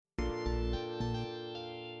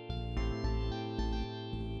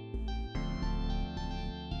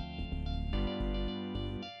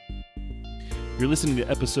You're listening to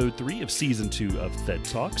episode 3 of season 2 of THED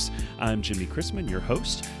Talks. I'm Jimmy Chrisman, your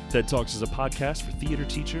host. THED Talks is a podcast for theater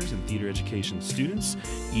teachers and theater education students.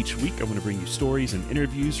 Each week, I'm going to bring you stories and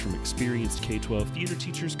interviews from experienced K-12 theater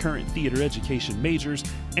teachers, current theater education majors,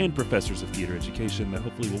 and professors of theater education that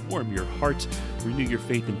hopefully will warm your heart, renew your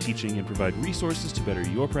faith in teaching, and provide resources to better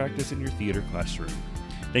your practice in your theater classroom.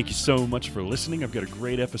 Thank you so much for listening. I've got a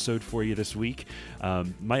great episode for you this week.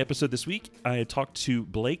 My episode this week, I talked to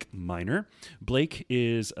Blake Miner. Blake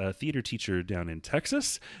is a theater teacher down in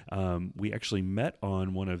Texas. We actually met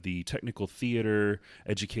on one of the technical theater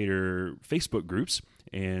educator Facebook groups,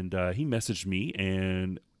 and he messaged me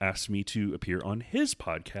and asked me to appear on his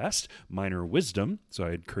podcast, Miner Wisdom. So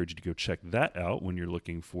I encourage you to go check that out when you're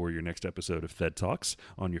looking for your next episode of THED Talks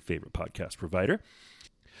on your favorite podcast provider.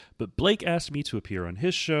 But Blake asked me to appear on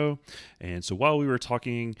his show, and so while we were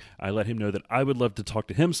talking, I let him know that I would love to talk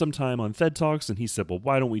to him sometime on THED Talks, and he said, well,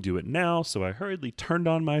 why don't we do it now? So I hurriedly turned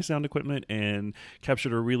on my sound equipment and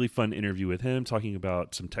captured a really fun interview with him, talking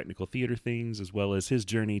about some technical theater things, as well as his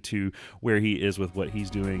journey to where he is with what he's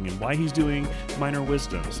doing and why he's doing Miner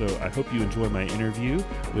Wisdom. So I hope you enjoy my interview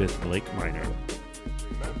with Blake Miner.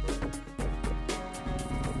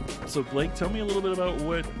 So Blake, tell me a little bit about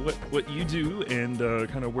what you do and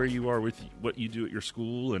kind of where you are with what you do at your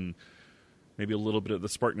school, and maybe a little bit of the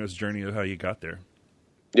Sparknose journey of how you got there.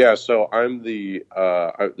 Yeah, so I'm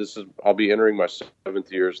I'll be entering my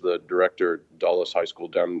 7th year as the director at Dulles High School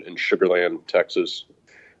down in Sugar Land, Texas,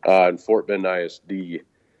 in Fort Bend ISD,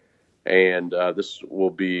 and it'll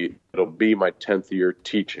be my 10th year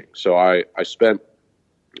teaching. So I spent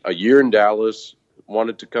a year in Dallas.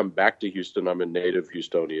 Wanted to come back to Houston. I'm a native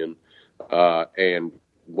Houstonian, and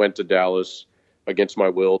went to Dallas against my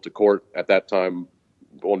will to court at that time.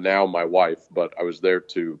 Well, now my wife, but I was there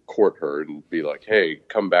to court her and be like, hey,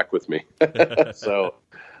 come back with me. So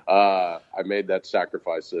I made that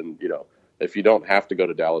sacrifice. And, if you don't have to go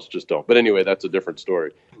to Dallas, just don't. But anyway, that's a different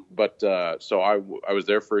story. But so I was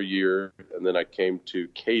there for a year, and then I came to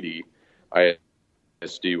Katy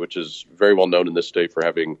ISD, which is very well known in this state for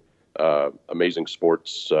having amazing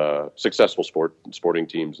sports, successful sporting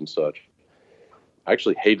teams and such. I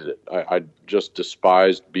actually hated it. I just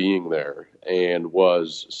despised being there, and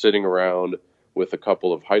was sitting around with a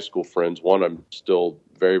couple of high school friends. One I'm still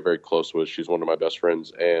very, very close with. She's one of my best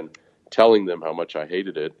friends, and telling them how much I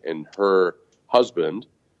hated it. And her husband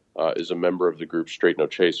is a member of the group Straight No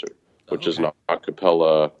Chaser, which is an a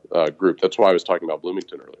cappella group. That's why I was talking about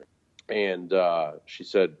Bloomington earlier. And she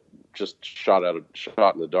said, just shot in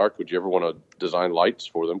the dark, would you ever want to design lights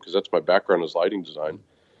for them? Because that's my background, is lighting design.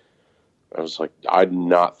 I was like, I'd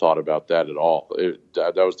not thought about that at all.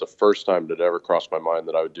 That was the first time that ever crossed my mind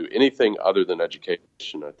that I would do anything other than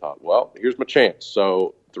education. I thought, well, here's my chance.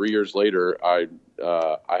 So 3 years later, I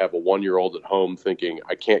have a 1-year-old at home thinking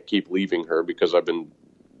I can't keep leaving her, because I've been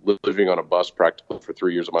living on a bus practically for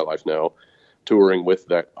 3 years of my life now, touring with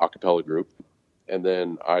that a cappella group. And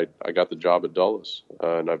then I got the job at Dulles,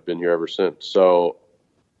 and I've been here ever since. So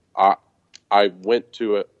I went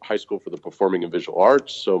to a high school for the performing and visual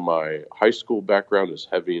arts, so my high school background is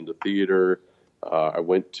heavy into theater. I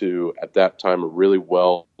went to, at that time, a really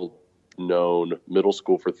well-known middle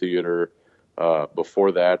school for theater.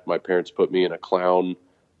 Before that, my parents put me in a clown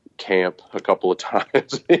camp a couple of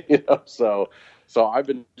times. So I've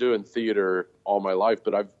been doing theater all my life,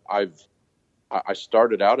 but I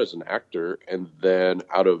started out as an actor, and then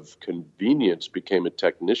out of convenience became a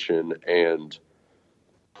technician, and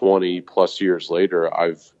 20 plus years later,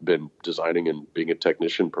 I've been designing and being a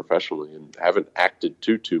technician professionally, and haven't acted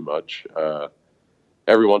too much.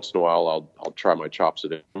 Every once in a while, I'll try my chops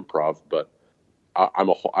at improv, but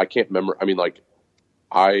I can't remember. I mean, like,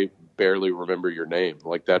 I barely remember your name.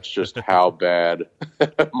 Like, that's just how bad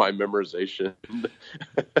my memorization.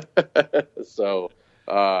 So,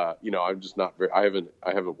 I'm just not I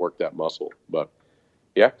haven't worked that muscle, but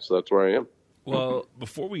yeah, so that's where I am. Well,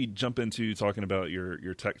 before we jump into talking about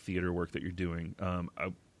your tech theater work that you're doing,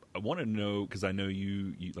 I want to know, because I know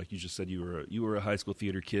you like you just said, you were a high school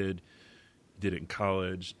theater kid, did it in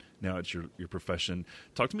college, now it's your profession.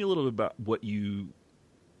 Talk to me a little bit about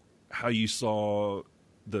how you saw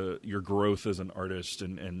your growth as an artist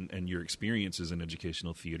and your experiences in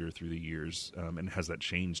educational theater through the years, and has that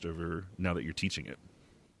changed over now that you're teaching it?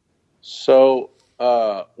 So,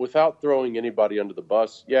 without throwing anybody under the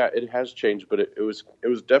bus, yeah, it has changed, but it was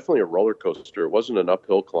definitely a roller coaster. It wasn't an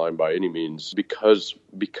uphill climb by any means, because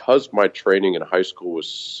my training in high school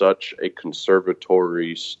was such a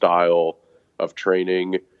conservatory style of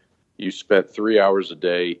training. You spent 3 hours a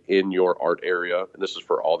day in your art area, and this is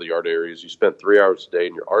for all the art areas. You spent 3 hours a day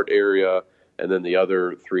in your art area. And then the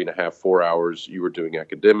other 3.5, 4 hours, you were doing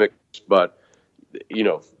academics. But,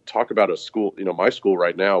 talk about a school, my school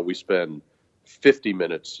right now, we spend 50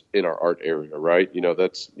 minutes in our art area, right?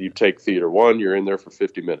 You take theater 1, you're in there for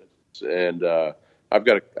 50 minutes. And I've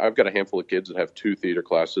got a handful of kids that have 2 theater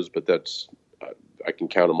classes, but I can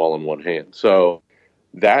count them all in one hand. So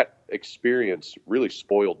that experience really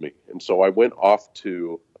spoiled me. And so I went off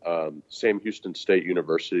to Sam Houston State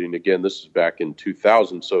University. And again, this is back in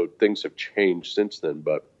 2000, so things have changed since then.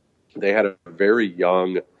 But they had a very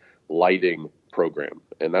young lighting program,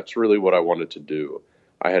 and that's really what I wanted to do.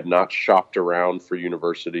 I had not shopped around for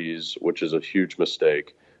universities, which is a huge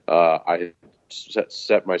mistake. I had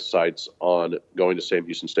set my sights on going to Sam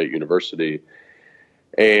Houston State University.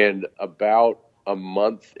 And about a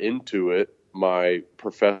month into it, my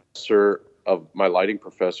lighting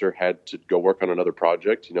professor had to go work on another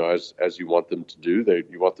project, as you want them to do.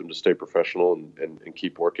 You want them to stay professional and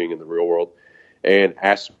keep working in the real world, and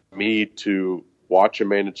asked me to watch and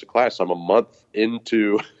manage a class. I'm a month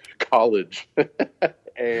into college.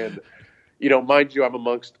 And, mind you, I'm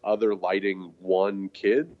amongst other lighting 1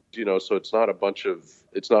 kids, so it's not a bunch of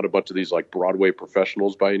these like Broadway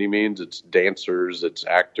professionals by any means. It's dancers, it's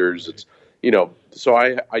actors, it's, so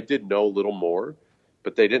I did know a little more,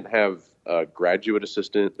 but they didn't have a graduate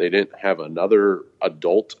assistant. They didn't have another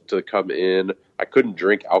adult to come in. I couldn't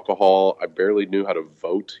drink alcohol. I barely knew how to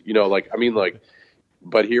vote,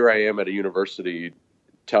 but here I am at a university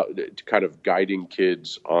kind of guiding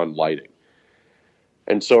kids on lighting.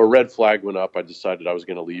 And so a red flag went up. I decided I was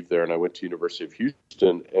going to leave there, and I went to University of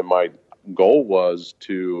Houston, and my goal was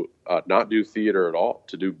to not do theater at all,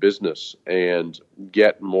 to do business and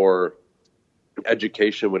get more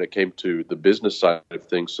education when it came to the business side of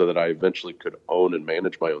things so that I eventually could own and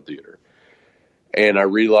manage my own theater. And I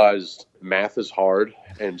realized math is hard,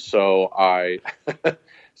 and so I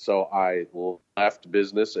left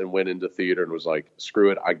business and went into theater and was like, screw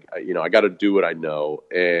it. I got to do what I know.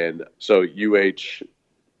 And so UH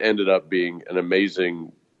ended up being an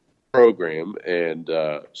amazing program. And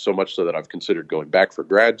so much so that I've considered going back for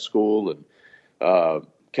grad school. And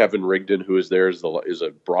Kevin Rigdon, who is there, is a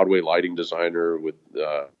Broadway lighting designer with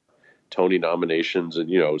Tony nominations.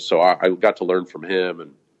 And, so I got to learn from him.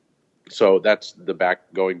 And so that's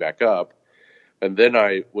going back up. And then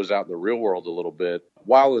I was out in the real world a little bit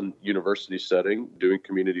while in university setting, doing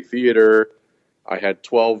community theater. I had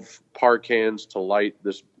 12 par cans to light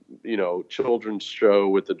this, children's show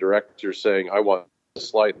with the director saying, I want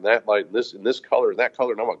this light and that light and this in this color and that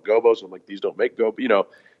color. And I want gobos. And I'm like, these don't make gobo,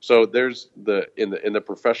 So there's in the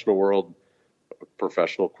professional world,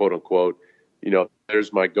 professional quote unquote,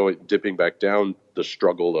 there's my dipping back down the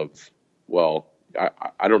struggle of,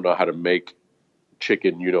 I don't know how to make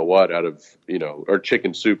chicken, out of, or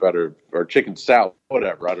chicken soup or chicken salad,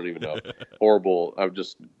 whatever. I don't even know. Horrible. I'm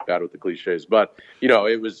just bad with the cliches, but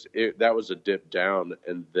that was a dip down.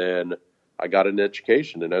 And then I got an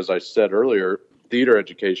education. And as I said earlier, theater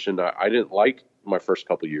education, I didn't like my first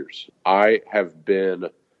couple of years. I have been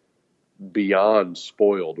beyond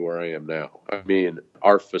spoiled where I am now. I mean,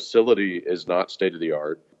 our facility is not state of the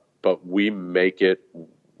art, but we make it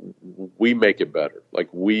better. Like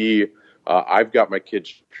I've got my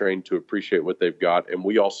kids trained to appreciate what they've got. And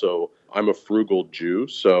I'm a frugal Jew,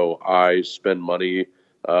 so I spend money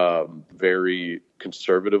very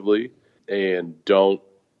conservatively and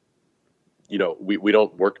we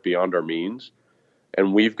don't work beyond our means.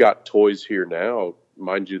 And we've got toys here now,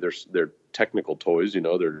 mind you, they're technical toys,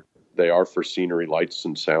 they are for scenery, lights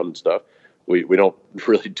and sound and stuff. We don't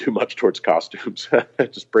really do much towards costumes.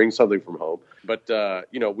 Just bring something from home. But,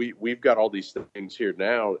 we've got all these things here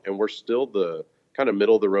now, and we're still the kind of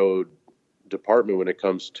middle of the road department when it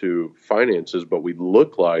comes to finances, but we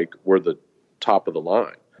look like we're the top of the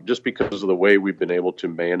line just because of the way we've been able to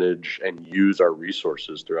manage and use our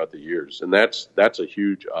resources throughout the years. And that's a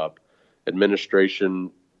huge up.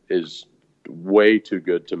 Administration is way too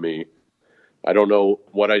good to me. I don't know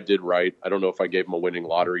what I did right. I don't know if I gave them a winning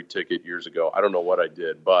lottery ticket years ago. I don't know what I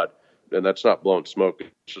did, and that's not blowing smoke.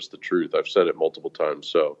 It's just the truth. I've said it multiple times.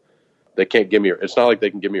 So they can't give me, it's not like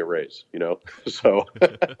they can give me a raise, so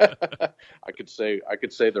I could say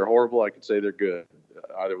they're horrible. I could say they're good.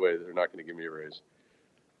 Either way, they're not going to give me a raise.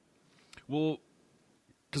 Well,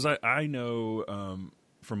 because I know,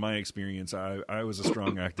 from my experience, I was a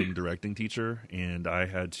strong acting directing teacher, and I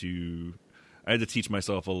had to teach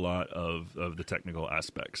myself a lot of the technical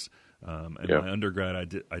aspects. My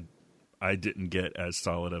undergrad, I didn't get as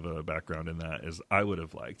solid of a background in that as I would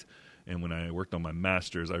have liked. And when I worked on my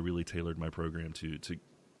master's, I really tailored my program to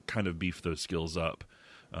kind of beef those skills up.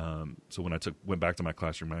 So when I went back to my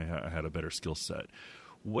classroom, I had a better skill set.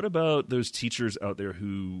 What about those teachers out there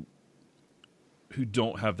who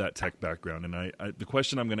don't have that tech background? And I the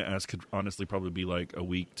question I'm going to ask could honestly probably be like a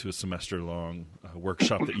week to a semester long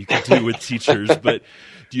workshop that you could do with teachers. But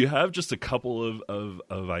do you have just a couple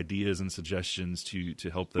of ideas and suggestions to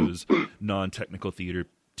help those non-technical theater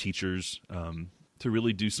teachers to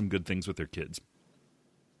really do some good things with their kids?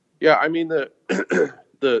 Yeah, I mean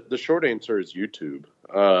the short answer is YouTube.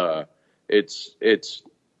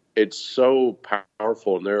 It's so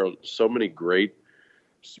powerful, and there are so many great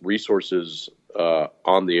resources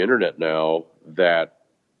on the internet now that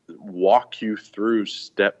walk you through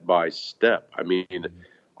step by step. I mean,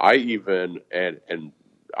 I even and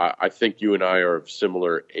I think you and I are of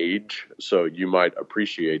similar age, so you might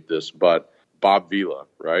appreciate this, but Bob Vila,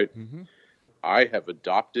 right? Mm-hmm. I have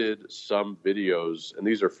adopted some videos, and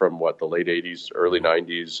these are from the late 80s, early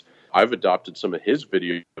 90s. I've adopted some of his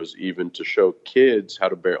videos even to show kids how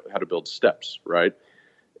to build steps, right?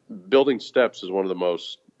 Building steps is one of the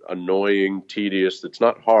most annoying, tedious. It's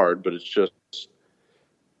not hard, but it's just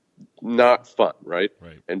not fun, right?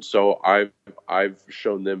 And so I've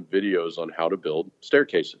shown them videos on how to build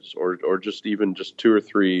staircases or just two or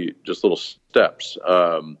three just little steps.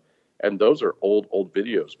 And those are old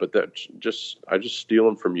videos, but I just steal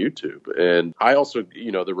them from YouTube. And I also,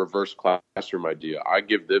 the reverse classroom idea, I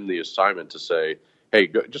give them the assignment to say, hey,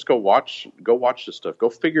 go watch this stuff. Go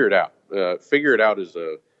figure it out. Figure it out is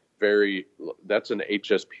that's an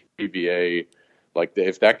HSPVA,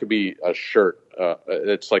 if that could be a shirt,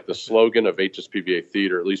 it's like the slogan of HSPVA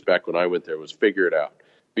theater, at least back when I went there, was figure it out.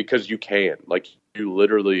 Because you can,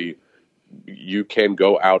 you can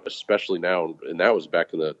go out, especially now, and that was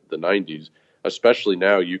back in the 90s, especially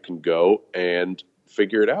now, you can go and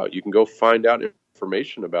figure it out. You can go find out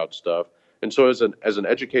information about stuff. And so as an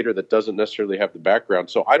educator that doesn't necessarily have the background,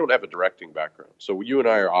 so I don't have a directing background. So you and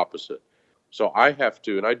I are opposite. So I have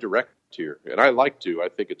to, and I direct here, and I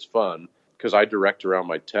think it's fun because I direct around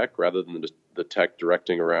my tech rather than the tech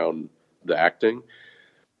directing around the acting.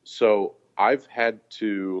 So I've had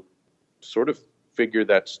to sort of figure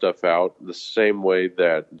that stuff out the same way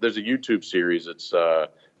that there's a YouTube series. It's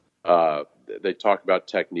they talk about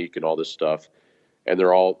technique and all this stuff, and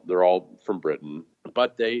they're all from Britain,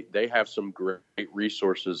 but they have some great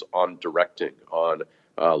resources on directing, on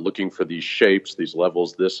looking for these shapes, these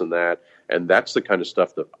levels, this and that, and that's the kind of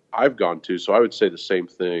stuff that I've gone to. So I would say the same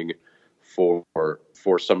thing for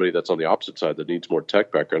somebody that's on the opposite side that needs more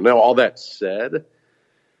tech background. Now, all that said,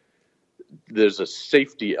 there's a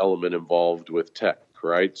safety element involved with tech,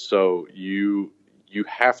 right? So you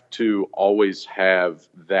have to always have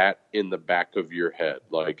that in the back of your head.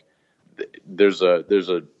 Like there's a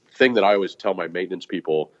thing that I always tell my maintenance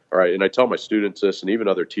people, all right, and I tell my students this, and even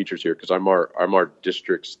other teachers here, because I'm our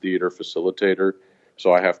district's theater facilitator,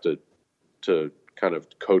 so I have to kind of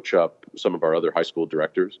coach up some of our other high school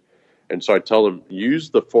directors. And so I tell them, use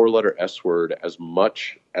the 4-letter S word as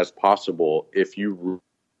much as possible if you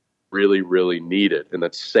really, really need it, and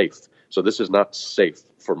that's safe. So this is not safe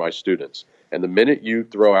for my students. And the minute you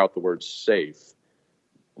throw out the word safe,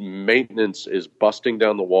 maintenance is busting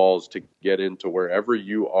down the walls to get into wherever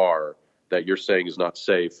you are that you're saying is not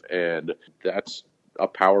safe, and that's a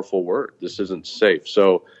powerful word. This isn't safe.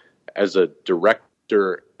 So as a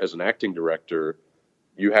director, as an acting director,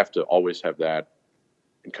 you have to always have that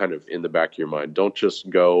kind of in the back of your mind. Don't just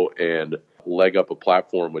go and leg up a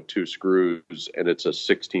platform with 2 screws and it's a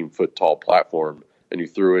 16-foot tall platform and you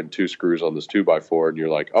threw in 2 screws on this 2x4 and you're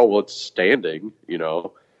like, oh, well, it's standing,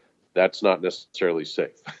 that's not necessarily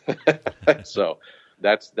safe. So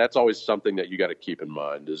that's always something that you got to keep in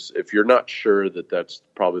mind, is if you're not sure that that's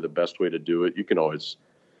probably the best way to do it, you can always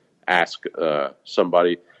ask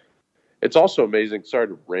somebody. It's also amazing. Sorry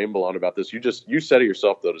to ramble on about this. You said it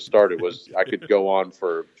yourself, though, to start. It was, I could go on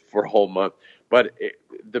for a whole month. But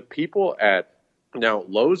the people at now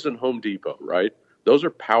Lowe's and Home Depot, right? Those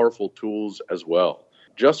are powerful tools as well.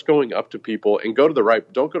 Just going up to people and don't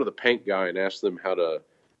go to the paint guy and ask them how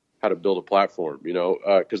to build a platform,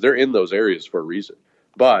 because they're in those areas for a reason.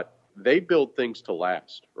 But they build things to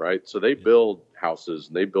last, right? So they build houses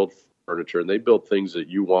and they build furniture and they build things that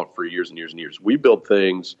you want for years and years and years. We build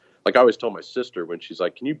things. Like I always tell my sister when she's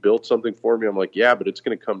like, can you build something for me? I'm like, yeah, but it's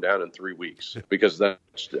going to come down in 3 weeks, because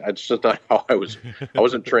that's just not how I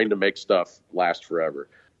wasn't trained to make stuff last forever.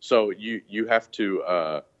 So you have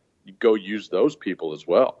to go use those people as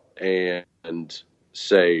well and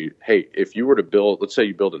say, hey, if you were to build, let's say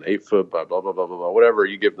you build an 8-foot, blah, blah, blah, blah, blah, whatever,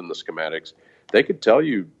 you give them the schematics, they could tell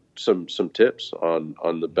you some tips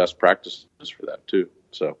on the best practices for that too.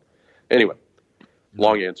 So anyway.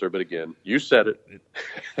 Long answer, but again, you said it.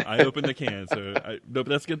 I opened the can. So no, but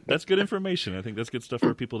that's good. That's good information. I think that's good stuff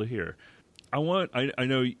for people to hear. I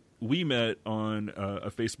know we met on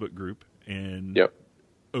a Facebook group and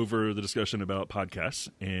over the discussion about podcasts,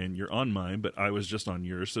 and you're on mine, but I was just on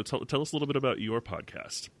yours. So tell us a little bit about your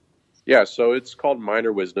podcast. Yeah, so it's called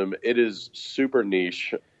Minor Wisdom. It is super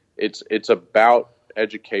niche. It's about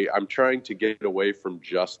educate. I'm trying to get away from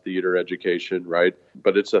just theater education, right?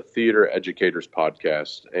 But it's a theater educators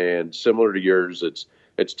podcast, and similar to yours, it's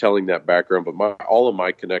telling that background. But all of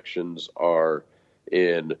my connections are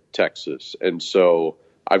in Texas, and so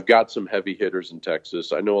I've got some heavy hitters in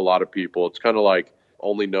Texas. I know a lot of people. It's kind of like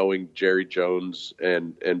only knowing Jerry Jones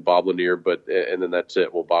and Bob Lanier, and then that's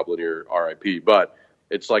it. Well, Bob Lanier, R.I.P. But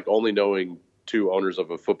it's like only knowing two owners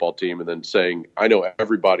of a football team and then saying, I know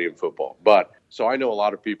everybody in football. But so I know a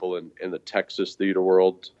lot of people in the Texas theater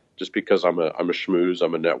world just because I'm a schmooze,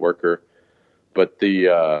 I'm a networker. But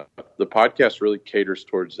the podcast really caters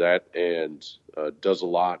towards that and does a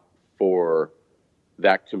lot for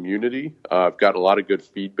that community. I've gotten a lot of good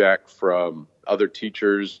feedback from other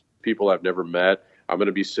teachers, people I've never met. I'm going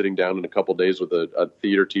to be sitting down in a couple days with a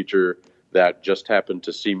theater teacher that just happened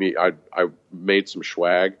to see me. I made some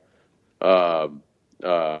swag.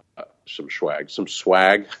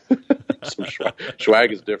 Swag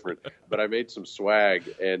is different, but I made some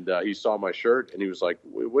swag, and he saw my shirt and he was like,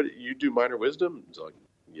 what, you do Minor Wisdom? I was like,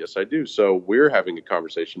 yes, I do. So we're having a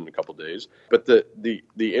conversation in a couple days, but the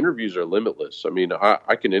interviews are limitless. I mean,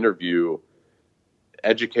 I can interview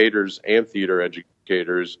educators and theater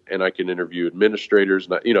educators, and I can interview administrators,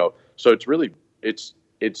 so it's really, it's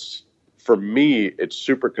for me, it's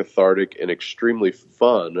super cathartic and extremely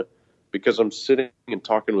fun because I'm sitting and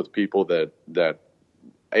talking with people that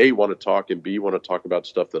A, want to talk, and B, want to talk about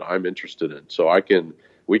stuff that I'm interested in. So I could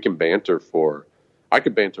banter for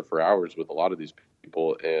hours with a lot of these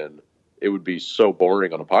people, and it would be so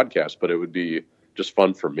boring on a podcast, but it would be just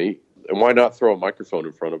fun for me. And why not throw a microphone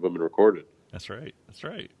in front of them and record it? That's right.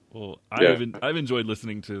 Well, I've enjoyed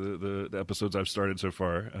listening to the episodes I've started so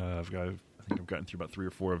far. I think I've gotten through about 3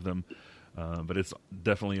 or 4 of them. But it's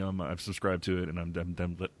definitely I've subscribed to it, and I'm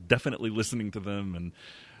definitely listening to them, and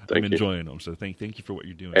I'm enjoying them. So thank you for what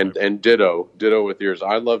you're doing. And ditto with yours.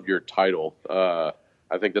 I love your title. I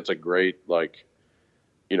think that's a great,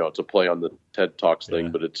 it's a play on the TED Talks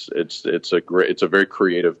thing, but it's a very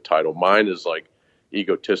creative title. Mine is like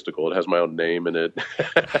egotistical. It has my own name in it.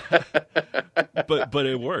 but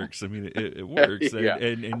it works. I mean, it works.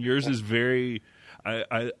 And yours is very.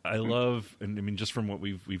 I love, and I mean, just from what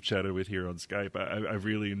we've chatted with here on Skype, I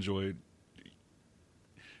really enjoyed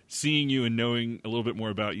seeing you and knowing a little bit more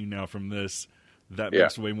about you now from this. That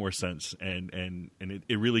makes way more sense, and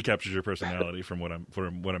it really captures your personality from what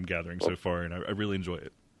I'm gathering so far, and I really enjoy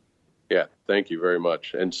it. Yeah, thank you very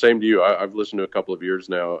much, and same to you. I've listened to a couple of yours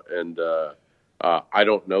now, and I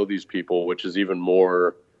don't know these people, which is even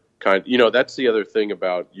more kind. That's the other thing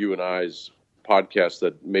about you and I's podcast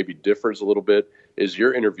that maybe differs a little bit. Is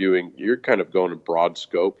you're kind of going a broad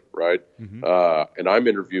scope, right? Mm-hmm. And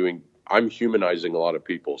I'm humanizing a lot of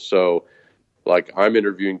people. So like I'm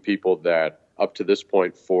interviewing people that up to this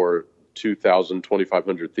point for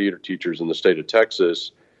 2,500 theater teachers in the state of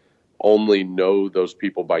Texas only know those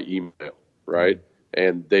people by email, right? Mm-hmm.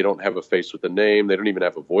 And they don't have a face with a name. They don't even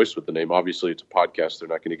have a voice with the name. Obviously it's a podcast. They're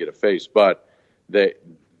not going to get a face, but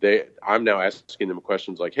I'm now asking them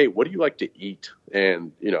questions like, hey, what do you like to eat?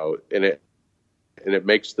 And, and it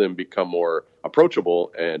makes them become more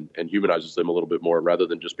approachable and humanizes them a little bit more rather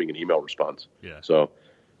than just being an email response. Yeah. So.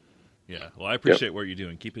 Yeah. Well, I appreciate what you're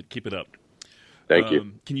doing. Keep it up. Thank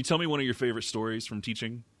you. Can you tell me one of your favorite stories from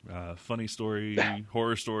teaching? Funny story,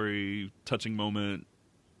 horror story, touching moment,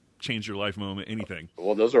 change your life moment, anything.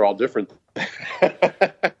 Well, those are all different.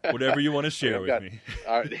 Whatever you want to share with me.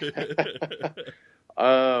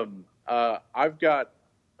 I've got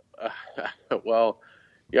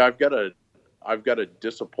I've got a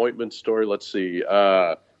disappointment story. Let's see.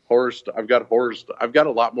 Horror. I've got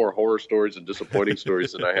a lot more horror stories and disappointing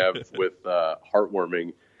stories than I have with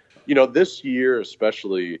heartwarming. This year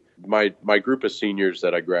especially, my group of seniors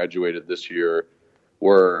that I graduated this year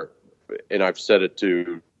were, and I've said it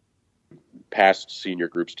to past senior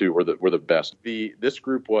groups too, were the best. This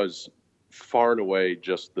group was far and away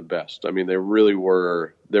just the best. I mean, they really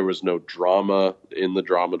were. There was no drama in the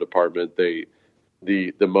drama department. The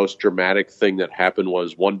most dramatic thing that happened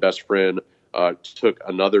was one best friend took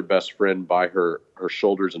another best friend by her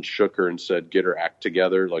shoulders and shook her and said, "Get her act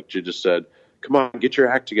together." Like she just said, "Come on, get your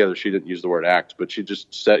act together." She didn't use the word act, but she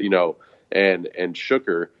just said, and shook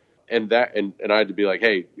her. And I had to be like,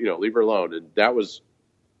 "Hey, leave her alone." And that was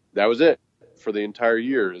it for the entire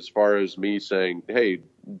year, as far as me saying, hey,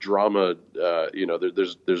 drama,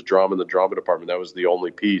 there's drama in the drama department. That was the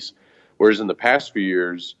only piece. Whereas in the past few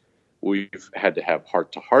years, we've had to have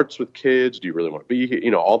heart-to-hearts with kids. Do you really want to be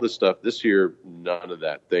here? All this stuff. This year, none of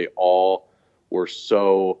that. They all were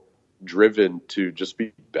so driven to just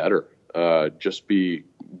be better, just be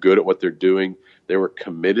good at what they're doing. They were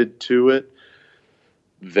committed to it.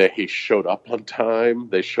 They showed up on time.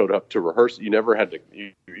 They showed up to rehearse. You never had to,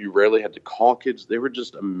 you rarely had to call kids. They were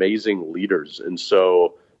just amazing leaders. And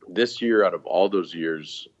so this year, out of all those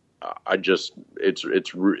years,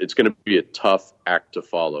 it's going to be a tough act to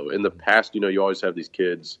follow. In the past, you always have these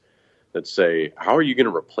kids that say, how are you going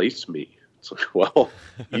to replace me? It's like, well,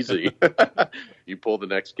 easy. You pull the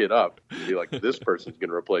next kid up and be like, this person's going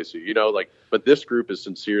to replace you, but this group is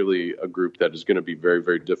sincerely a group that is going to be very,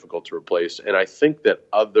 very difficult to replace. And I think that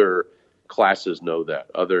other classes know that.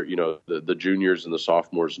 The juniors and the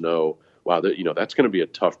sophomores know, wow, that's going to be a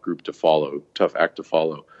tough group to follow, tough act to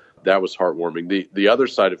follow. That was heartwarming. The other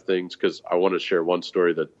side of things, because I want to share one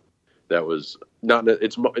story that was not,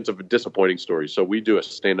 it's a disappointing story. So we do a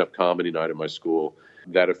stand-up comedy night at my school.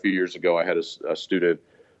 That a few years ago, I had a student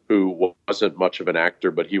who wasn't much of an actor,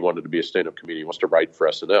 but he wanted to be a stand-up comedian. He wants to write for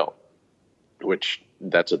SNL, which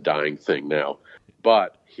that's a dying thing now.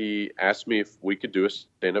 But he asked me if we could do a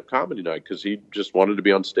stand-up comedy night because he just wanted to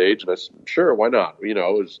be on stage. And I said, sure, why not?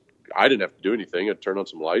 I didn't have to do anything. I'd turn on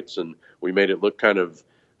some lights, and we made it look kind of,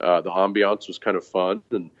 the ambiance was kind of fun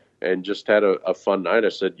and just had a fun night. I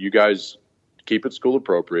said, you guys keep it school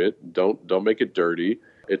appropriate. Don't make it dirty.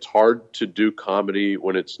 It's hard to do comedy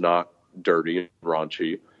when it's not dirty and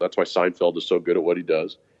raunchy. That's why Seinfeld is so good at what he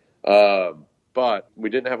does. But we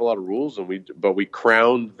didn't have a lot of rules, but we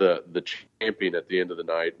crowned the champion at the end of the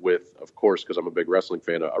night with, of course, because I'm a big wrestling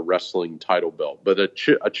fan, a wrestling title belt, but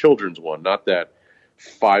a children's one, not that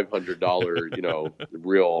 $500,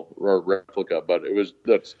 real replica, but it was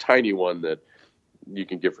that tiny one that you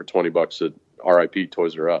can get for $20 at RIP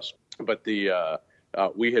Toys R Us. But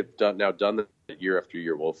we had done that year after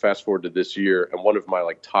year. Well, fast forward to this year, and one of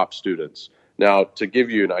my top students. Now, to give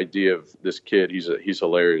you an idea of this kid, he's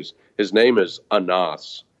hilarious. His name is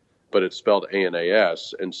Anas, but it's spelled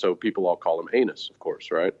Anas, and so people all call him Anus, of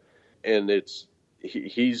course, right? And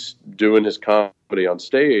he's doing his comedy on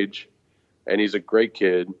stage, and he's a great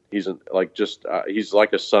kid. He's he's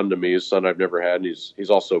like a son to me, a son I've never had. And he's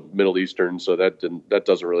also Middle Eastern, so that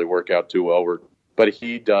doesn't really work out too well. But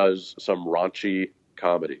he does some raunchy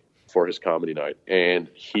comedy for his comedy night, and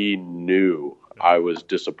he knew I was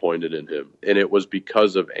disappointed in him, and it was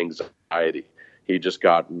because of anxiety. He just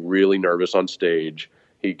got really nervous on stage.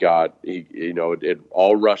 It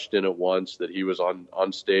all rushed in at once that he was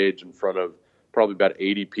on stage in front of probably about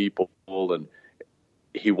 80 people, and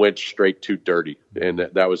he went straight to dirty, and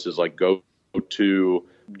that was his go-to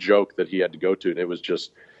joke that he had to go to, and it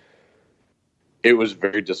was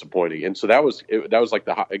very disappointing. And so that was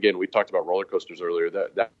again, we talked about roller coasters earlier.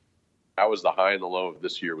 That was the high and the low of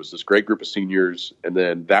this year, was this great group of seniors. And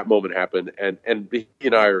then that moment happened, and he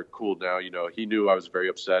and I are cool now. He knew I was very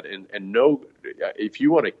upset, and if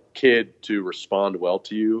you want a kid to respond well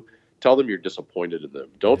to you, tell them you're disappointed in them.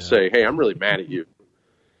 Don't say, hey, I'm really mad at you.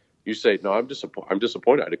 You say, no, I'm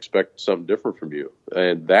disappointed. I'd expect something different from you.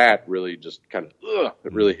 And that really just kind of,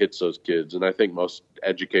 it really hits those kids. And I think most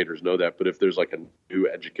educators know that. But if there's a new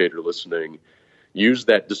educator listening, use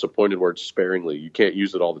that disappointed word sparingly. You can't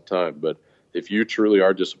use it all the time. But if you truly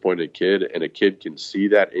are a disappointed kid, and a kid can see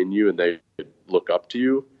that in you and they look up to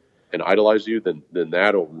you and idolize you, then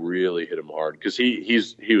that'll really hit him hard. Because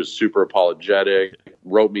he was super apologetic,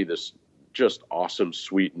 wrote me this just awesome,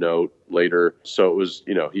 sweet note later. So it was,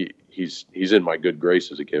 he's in my good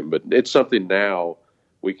graces again. But it's something now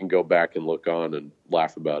we can go back and look on and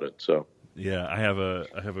laugh about it. So yeah, I have a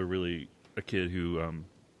kid who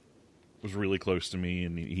was really close to me,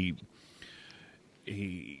 and he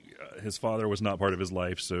his father was not part of his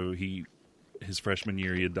life, so his freshman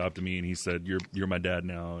year he adopted me, and he said, "You're my dad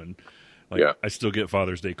now," and I still get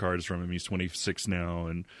Father's Day cards from him. He's 26 now,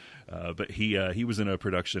 and but he was in a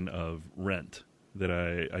production of Rent that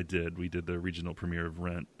I did. We did the regional premiere of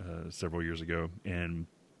Rent several years ago, and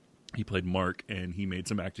he played Mark, and he made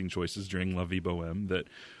some acting choices during La Vie Boheme that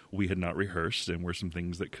we had not rehearsed, and were some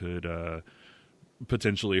things that could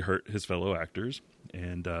potentially hurt his fellow actors.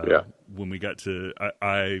 And when we got to,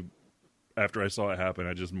 after I saw it happen,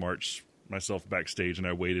 I just marched myself backstage, and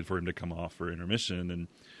I waited for him to come off for intermission,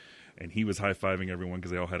 and he was high-fiving everyone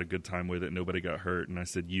because they all had a good time with it. Nobody got hurt. And I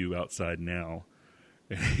said, "You outside now."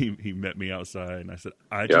 And he met me outside, and I said,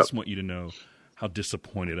 "I just want you to know how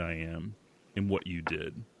disappointed I am in what you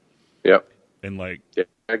did." Yep. And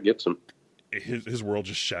that gets him. his world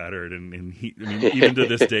just shattered. And he, I mean, even to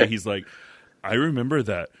this day, he's like, I remember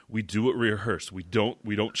that we do what we rehearse. We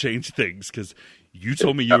don't change things because you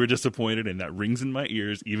told me you were disappointed, and that rings in my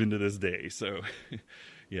ears even to this day. So,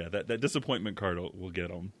 yeah, that disappointment card will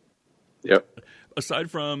get him. Yep.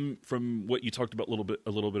 Aside from what you talked about a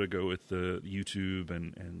little bit ago with the YouTube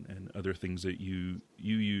and other things that you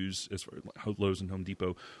use as far as Lowe's and Home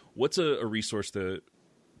Depot, what's a resource that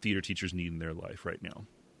theater teachers need in their life right now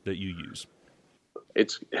that you use?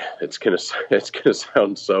 It's gonna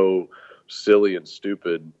sound so silly and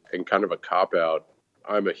stupid and kind of a cop-out.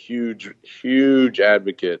 I'm a huge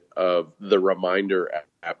advocate of the reminder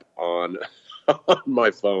app on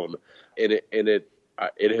my phone, and it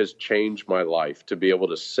has changed my life to be able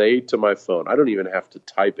to say to my phone, I don't even have to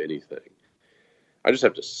type anything. I just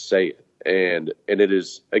have to say it. And it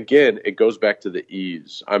is, again, it goes back to the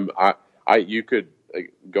ease. You could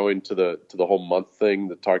go into the whole month thing,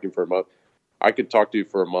 the talking for a month. I could talk to you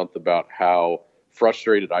for a month about how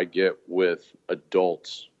frustrated I get with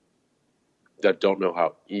adults that don't know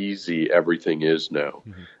how easy everything is now.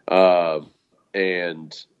 Mm-hmm.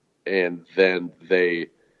 And then they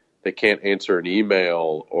can't answer an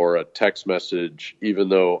email or a text message, even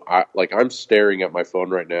though I'm staring at my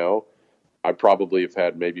phone right now. I probably have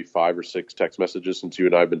had maybe 5 or 6 text messages since you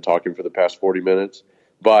and I have been talking for the past 40 minutes,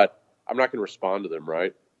 but I'm not going to respond to them,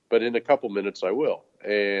 right? But in a couple minutes I will.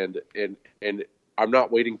 And I'm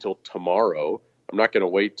not waiting till tomorrow. I'm not going to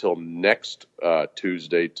wait till next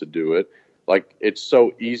Tuesday to do it. Like, it's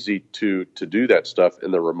so easy to do that stuff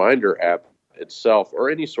in the reminder app itself, or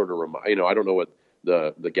any sort of I don't know what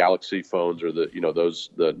the Galaxy phones or the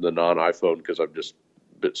non-iPhone, because I've just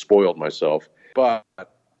spoiled myself. But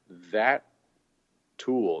that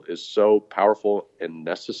tool is so powerful and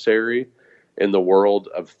necessary in the world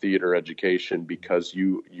of theater education, because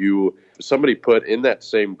somebody put in that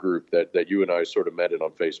same group that you and I sort of met in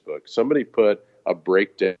on Facebook, somebody put a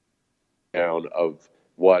breakdown of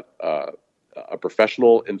what a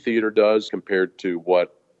professional in theater does compared to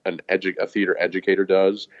what a theater educator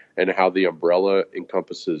does, and how the umbrella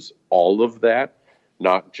encompasses all of that,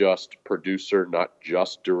 not just producer, not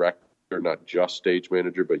just director, not just stage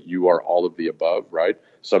manager, but you are all of the above, right?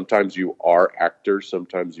 Sometimes you are actor,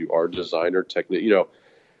 sometimes you are designer,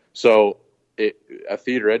 so a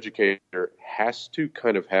theater educator has to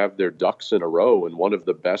kind of have their ducks in a row, and one of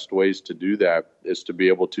the best ways to do that is to be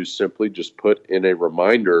able to simply just put in a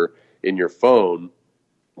reminder in your phone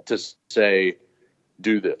to say,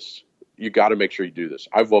 do this. You got to make sure you do this.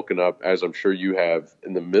 I've woken up, as I'm sure you have,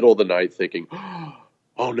 in the middle of the night thinking,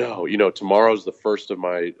 oh no, tomorrow's the first of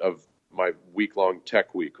my week-long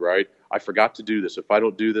tech week, right? I forgot to do this. If I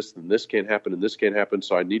don't do this, then this can't happen and this can't happen.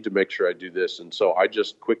 So I need to make sure I do this. And so I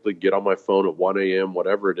just quickly get on my phone at 1 a.m.,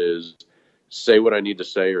 whatever it is, say what I need to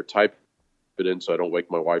say, or type it in so I don't wake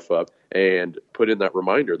my wife up, and put in that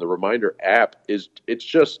reminder. The reminder app it's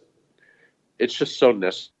just so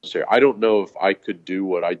necessary. I don't know if I could do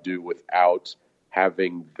what I do without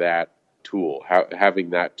having that tool,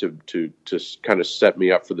 having that to kind of set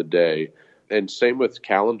me up for the day. And same with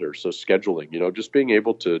calendar. So scheduling, just being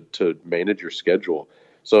able to manage your schedule.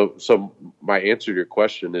 So my answer to your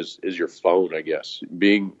question is your phone, I guess.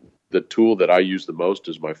 Being the tool that I use the most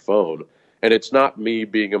is my phone. And it's not me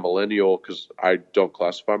being a millennial, because I don't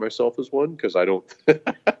classify myself as one, because I don't,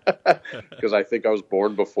 because I think I was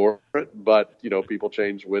born before it. But, people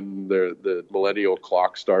change when the millennial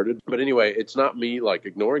clock started. But anyway, it's not me like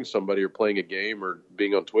ignoring somebody or playing a game or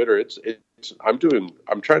being on Twitter. I'm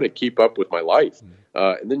trying to keep up with my life.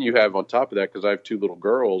 And then you have on top of that, because I have 2 little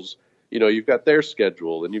girls, you've got their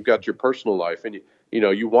schedule and you've got your personal life, and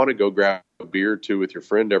you want to go grab a beer or 2 with your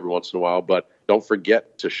friend every once in a while, but don't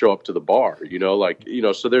forget to show up to the bar,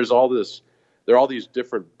 so there are all these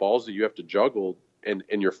different balls that you have to juggle, and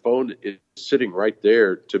your phone is sitting right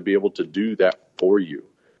there to be able to do that for you.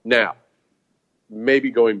 Now, maybe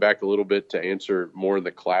going back a little bit to answer more in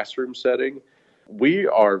the classroom setting, we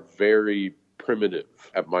are very primitive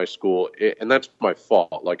at my school, and that's my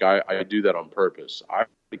fault. Like, I do that on purpose. I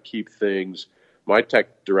keep things. My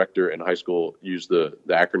tech director in high school used the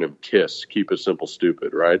acronym KISS, keep it simple,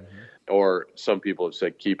 stupid, right? Mm-hmm. Or some people have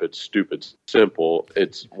said keep it stupid, simple.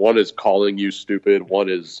 It's one is calling you stupid. One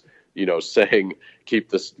is, saying keep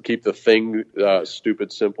the thing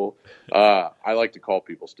stupid, simple. I like to call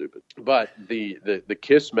people stupid. But the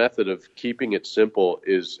KISS method of keeping it simple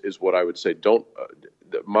is what I would say.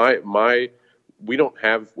 We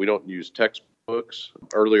don't use textbooks.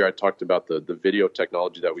 Earlier I talked about the video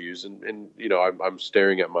technology that we use, and I'm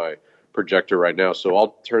staring at my projector right now, so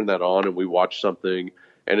I'll turn that on and we watch something,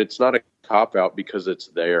 and it's not a cop out because it's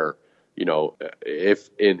there. if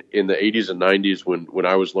in the 80s and 90s when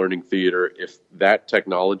I was learning theater, if that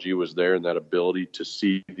technology was there and that ability to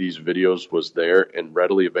see these videos was there and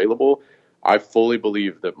readily available, I fully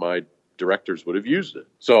believe that my directors would have used it.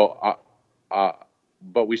 So,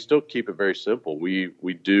 but we still keep it very simple. We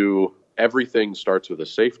do everything starts with a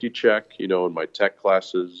safety check, in my tech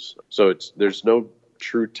classes. So there's no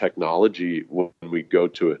true technology when we go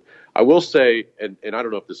to it. I will say, and I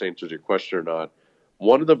don't know if this answers your question or not,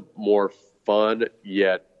 one of the more fun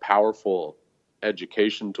yet powerful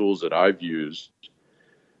education tools that I've used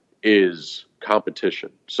is competition.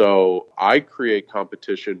 So I create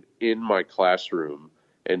competition in my classroom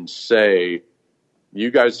and say, you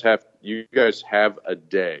guys have a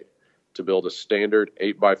day to build a standard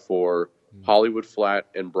 8x4 Hollywood flat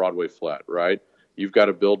and Broadway flat, right? You've got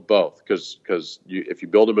to build both because if you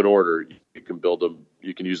build them in order, you can build them.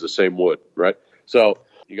 You can use the same wood, right? So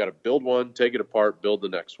you got to build one, take it apart, build the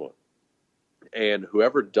next one, and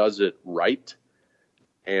whoever does it right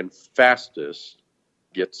and fastest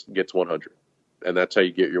gets 100, and that's how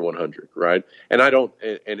you get your 100, right? And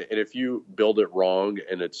if you build it wrong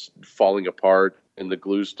and it's falling apart and the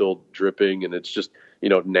glue's still dripping and it's just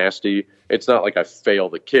nasty, it's not like I fail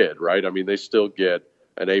the kid, right? I mean, they still get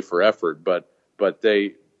an A for effort, but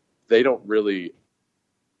they don't really,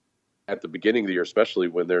 at the beginning of the year, especially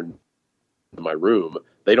when they're in my room,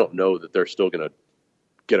 they don't know that they're still going to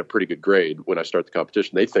get a pretty good grade when I start the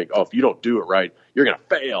competition. They think, if you don't do it right, you're going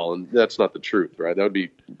to fail. And that's not the truth, right? That would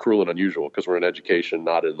be cruel and unusual because we're in education,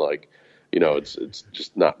 not in it's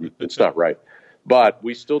just not, it's not right. But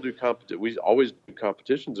we still do we always do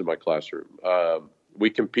competitions in my classroom. We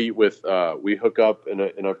compete with, we hook up, and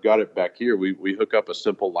I've got it back here. We hook up a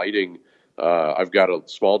simple lighting. I've got a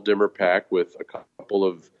small dimmer pack with a couple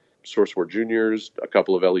of SourceWord Juniors, a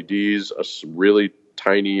couple of LEDs, a really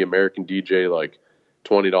tiny American DJ, like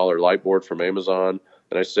 $20 light board from Amazon.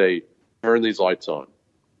 And I say, turn these lights on.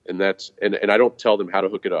 And I don't tell them how to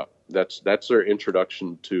hook it up. That's their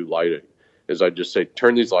introduction to lighting, is I just say,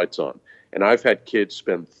 turn these lights on. And I've had kids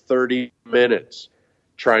spend 30 minutes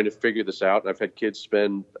trying to figure this out. And I've had kids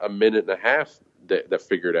spend a minute and a half that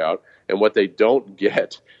figure it out. And what they don't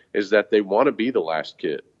get is that they want to be the last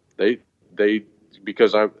kid.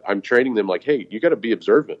 Because I'm training them like, hey, you got to be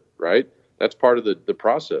observant, right? That's part of the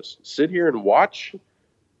process. Sit here and watch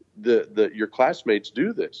your classmates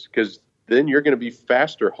do this, because then you're going to be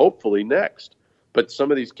faster, hopefully, next. But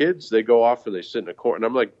some of these kids, they go off and they sit in a corner. And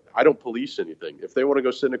I'm like, I don't police anything. If they want to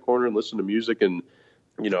go sit in a corner and listen to music and,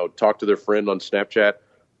 talk to their friend on Snapchat,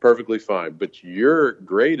 perfectly fine. But your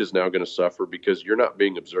grade is now going to suffer because you're not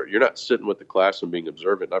being observed. You're not sitting with the class and being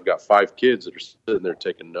observant. I've got 5 kids that are sitting there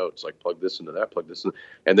taking notes, like plug this into that, plug this in.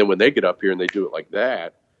 And then when they get up here and they do it like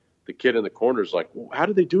that, the kid in the corner is like, well, how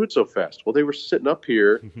did they do it so fast? Well, they were sitting up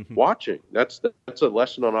here watching. That's a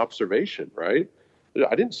lesson on observation, right?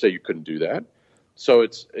 I didn't say you couldn't do that. So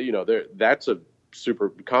it's, that's a super,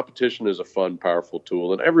 competition is a fun, powerful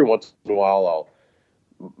tool. And every once in a while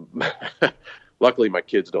luckily my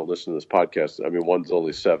kids don't listen to this podcast. I mean, one's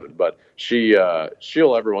only 7, but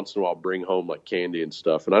she'll every once in a while bring home like candy and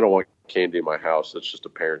stuff. And I don't want candy in my house. That's just a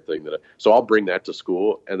parent thing so I'll bring that to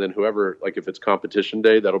school. And then whoever, like if it's competition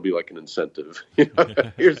day, that'll be like an incentive.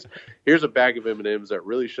 Here's a bag of M&Ms that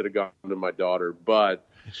really should have gone to my daughter, but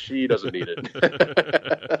she doesn't need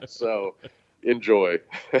it. So enjoy.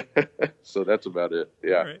 So that's about it.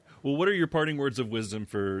 Yeah. All right. Well, what are your parting words of wisdom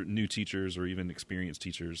for new teachers or even experienced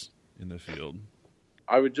teachers in the field?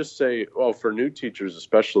 I would just say, well, for new teachers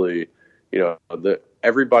especially,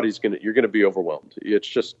 that you're gonna be overwhelmed. It's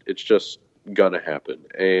just gonna happen,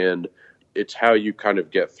 and it's how you kind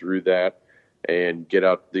of get through that and get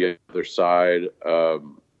out the other side,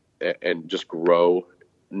 and just grow,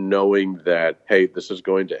 knowing that, hey, this is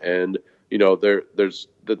going to end. There's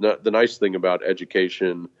the nice thing about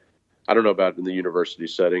education. I don't know about in the university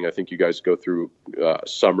setting. I think you guys go through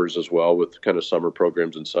summers as well with kind of summer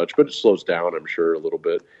programs and such, but it slows down, I'm sure, a little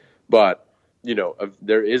bit. But,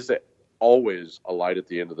 there is always a light at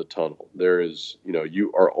the end of the tunnel. There is,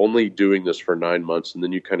 you are only doing this for 9 months, and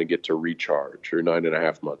then you kind of get to recharge, or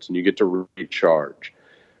 9.5 months, and you get to recharge.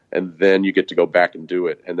 And then you get to go back and do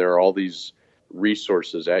it. And there are all these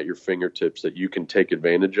resources at your fingertips that you can take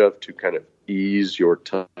advantage of to kind of ease your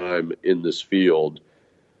time in this field,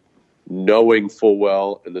 knowing full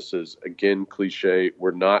well, and this is again cliche,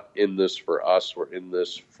 we're not in this for us, we're in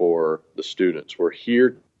this for the students. We're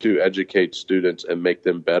here to educate students and make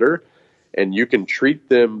them better. And you can treat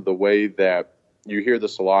them the way that you hear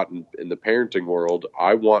this a lot in the parenting world.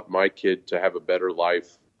 I want my kid to have a better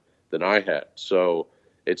life than I had. So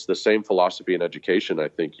it's the same philosophy in education. I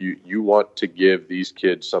think you want to give these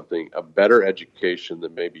kids a better education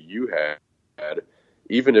than maybe you had.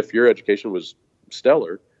 Even if your education was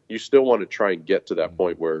stellar, you still want to try and get to that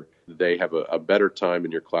point where they have a better time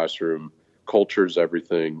in your classroom. Culture's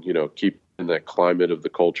everything, keep in that climate of the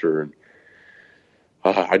culture. And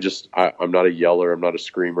I'm not a yeller, I'm not a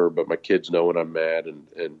screamer, but my kids know when I'm mad,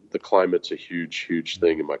 and the climate's a huge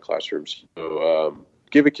thing in my classrooms. So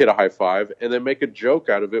give a kid a high five, and then make a joke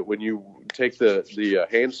out of it when you take the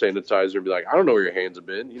hand sanitizer and be like, I don't know where your hands have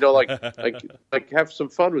been, like have some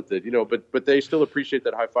fun with it, but they still appreciate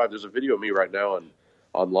that high five. There's a video of me right now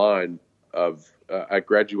online of at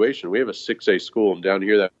graduation. We have a 6A school, and down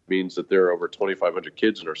here that means that there are over 2,500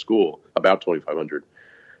 kids in our school, about 2,500.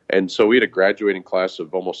 And so we had a graduating class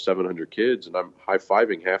of almost 700 kids, and I'm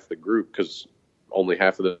high-fiving half the group because only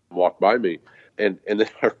half of them walked by me. And then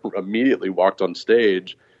I immediately walked on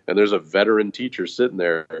stage, and there's a veteran teacher sitting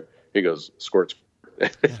there. He goes, "Squirt,"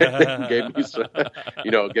 gave me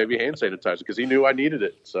gave me hand sanitizer because he knew I needed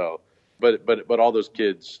it. So, but all those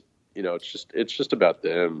kids, it's just about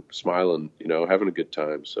them smiling, having a good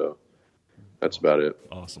time. So that's about it.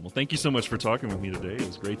 Awesome. Well, thank you so much for talking with me today. It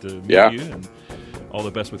was great to meet you, and all the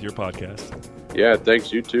best with your podcast. Yeah,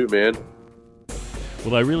 thanks. You too, man.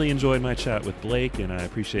 Well, I really enjoyed my chat with Blake, and I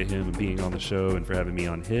appreciate him being on the show and for having me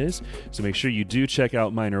on his. So make sure you do check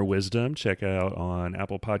out Minor Wisdom. Check out on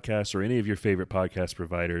Apple Podcasts or any of your favorite podcast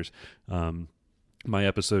providers. My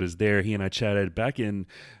episode is there. He and I chatted back in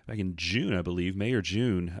June, I believe, May or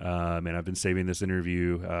June. And I've been saving this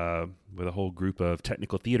interview with a whole group of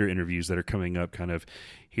technical theater interviews that are coming up. Kind of,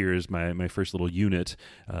 here's my first little unit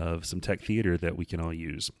of some tech theater that we can all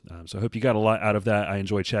use. So I hope you got a lot out of that. I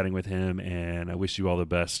enjoyed chatting with him, and I wish you all the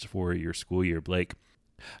best for your school year, Blake.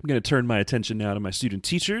 I'm going to turn my attention now to my student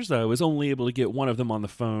teachers. I was only able to get one of them on the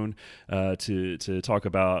phone to talk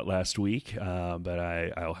about last week, but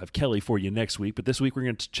I'll have Kelly for you next week. But this week we're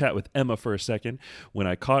going to chat with Emma for a second. When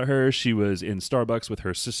I caught her, she was in Starbucks with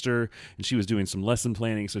her sister, and she was doing some lesson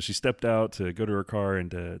planning, so she stepped out to go to her car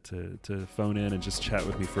and to phone in and just chat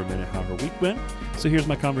with me for a minute how her week went. So here's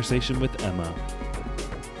my conversation with Emma.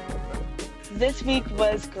 This week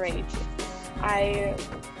was great. I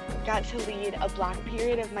got to lead a block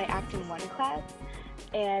period of my Acting 1 class,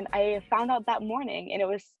 and I found out that morning, and it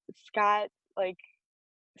was Scott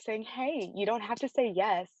saying, "Hey, you don't have to say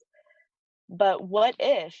yes, but what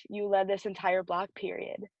if you led this entire block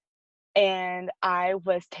period?" And I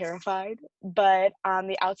was terrified, but on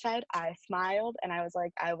the outside I smiled and I was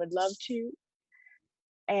like, I would love to.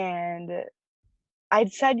 And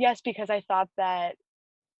I'd said yes because I thought that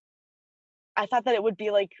it would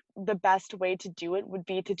be the best way to do it would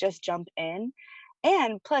be to just jump in.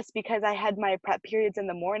 And plus, because I had my prep periods in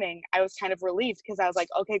the morning, I was kind of relieved because I was like,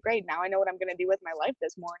 okay, great. Now I know what I'm going to do with my life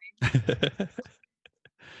this morning.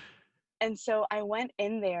 And so I went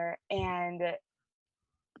in there, and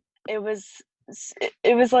it was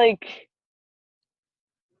like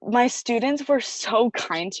my students were so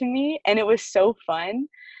kind to me, and it was so fun.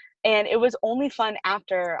 And it was only fun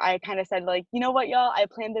after I kind of said, you know what, y'all, I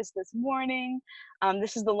planned this morning.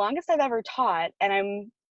 This is the longest I've ever taught, and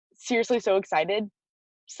I'm seriously so excited.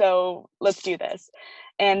 So let's do this.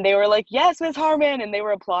 And they were like, yes, Ms. Harmon, and they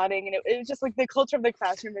were applauding. And it was just the culture of the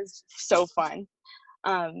classroom is so fun.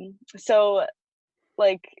 So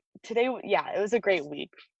today, it was a great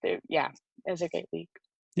week. It was a great week.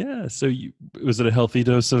 Yeah. So was it a healthy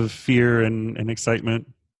dose of fear and excitement?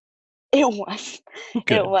 It was.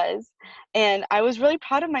 Okay. It was. And I was really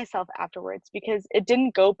proud of myself afterwards because it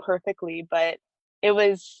didn't go perfectly, but it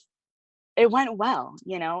went well,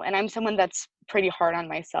 and I'm someone that's pretty hard on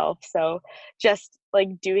myself. So just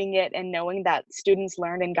doing it and knowing that students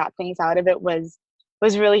learned and got things out of it was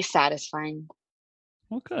really satisfying.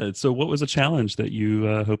 Well, good. So what was a challenge that you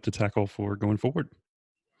hope to tackle for going forward?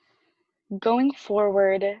 Going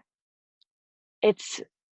forward, it's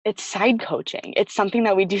side coaching. It's something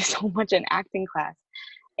that we do so much in acting class.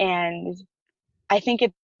 And I think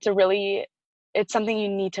it's something you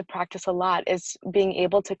need to practice a lot, is being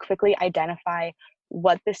able to quickly identify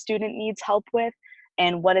what the student needs help with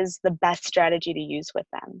and what is the best strategy to use with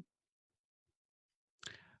them.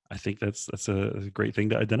 I think that's a great thing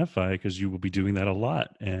to identify, because you will be doing that a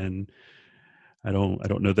lot. And I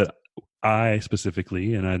don't know that I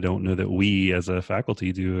specifically, and I don't know that we as a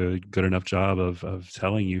faculty do a good enough job of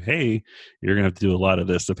telling you, hey, you're going to have to do a lot of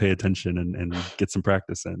this to pay attention and get some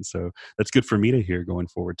practice in. So that's good for me to hear going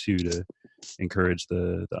forward too, to encourage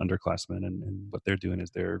the underclassmen and what they're doing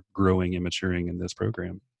as they're growing and maturing in this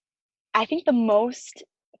program. I think the most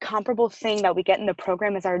comparable thing that we get in the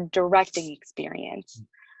program is our directing experience.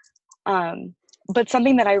 But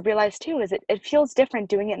something that I realized too is it feels different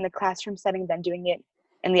doing it in the classroom setting than doing it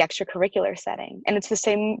in the extracurricular setting. And it's the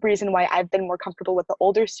same reason why I've been more comfortable with the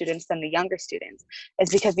older students than the younger students, is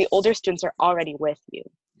because the older students are already with you.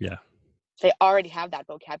 Yeah. They already have that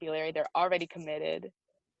vocabulary. They're already committed.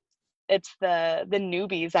 It's the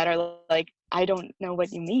newbies that are like, I don't know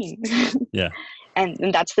what you mean. Yeah.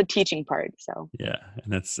 And that's the teaching part. So yeah,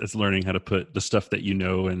 and it's learning how to put the stuff that you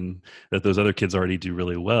know and that those other kids already do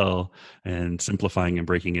really well, and simplifying and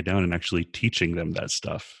breaking it down and actually teaching them that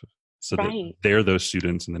stuff so that they're those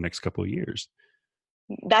students in the next couple of years.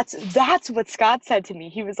 That's what Scott said to me.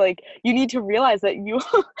 He was like, you need to realize that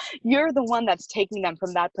you're the one that's taking them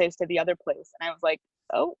from that place to the other place. And I was like,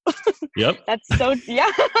 oh, yep. That's so,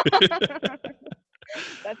 yeah.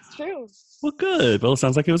 That's true. Well, good. Well, it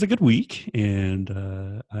sounds like it was a good week, and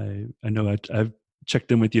I know I've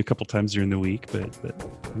checked in with you a couple times during the week, but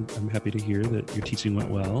I'm happy to hear that your teaching went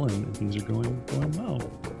well and things are going well.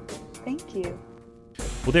 Thank you.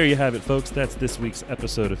 Well, there you have it, folks. That's this week's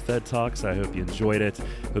episode of Thed Talks. I hope you enjoyed it.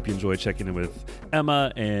 Hope you enjoyed checking in with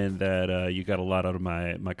Emma, and that you got a lot out of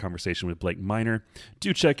my conversation with Blake Miner.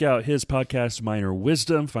 Do check out his podcast, Miner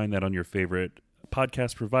Wisdom. Find that on your favorite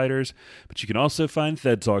podcast providers, but you can also find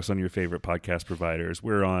Thed Talks on your favorite podcast providers.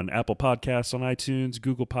 We're on Apple Podcasts, on iTunes,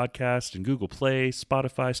 Google Podcasts, and Google Play,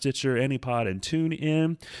 Spotify, Stitcher, AnyPod, and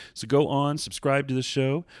TuneIn. So go on, subscribe to the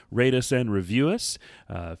show, rate us, and review us.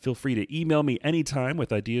 Feel free to email me anytime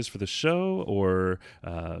with ideas for the show or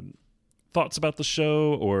thoughts about the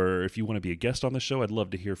show, or if you want to be a guest on the show, I'd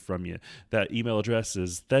love to hear from you. That email address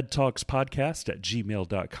is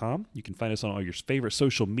thedtalkspodcast@gmail.com. You can find us on all your favorite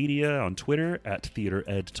social media, on Twitter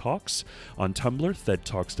 @TheaterEdTalks, on Tumblr,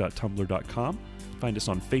 thedtalks.tumblr.com. Find us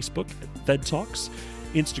on Facebook at Thed Talks,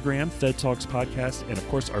 Instagram, Thed Talks Podcast, and of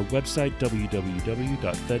course our website,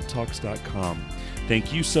 www.thedtalks.com.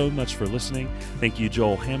 Thank you so much for listening. Thank you,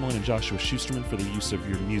 Joel Hamlin and Joshua Schusterman, for the use of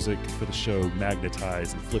your music for the show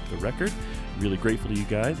Magnetize and Flip the Record. I'm really grateful to you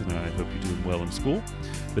guys, and I hope you're doing well in school.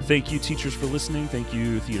 But thank you, teachers, for listening. Thank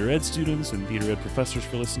you, theater ed students and theater ed professors,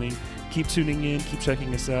 for listening. Keep tuning in, keep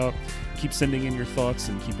checking us out, keep sending in your thoughts,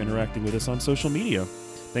 and keep interacting with us on social media.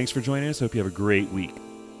 Thanks for joining us. Hope you have a great week.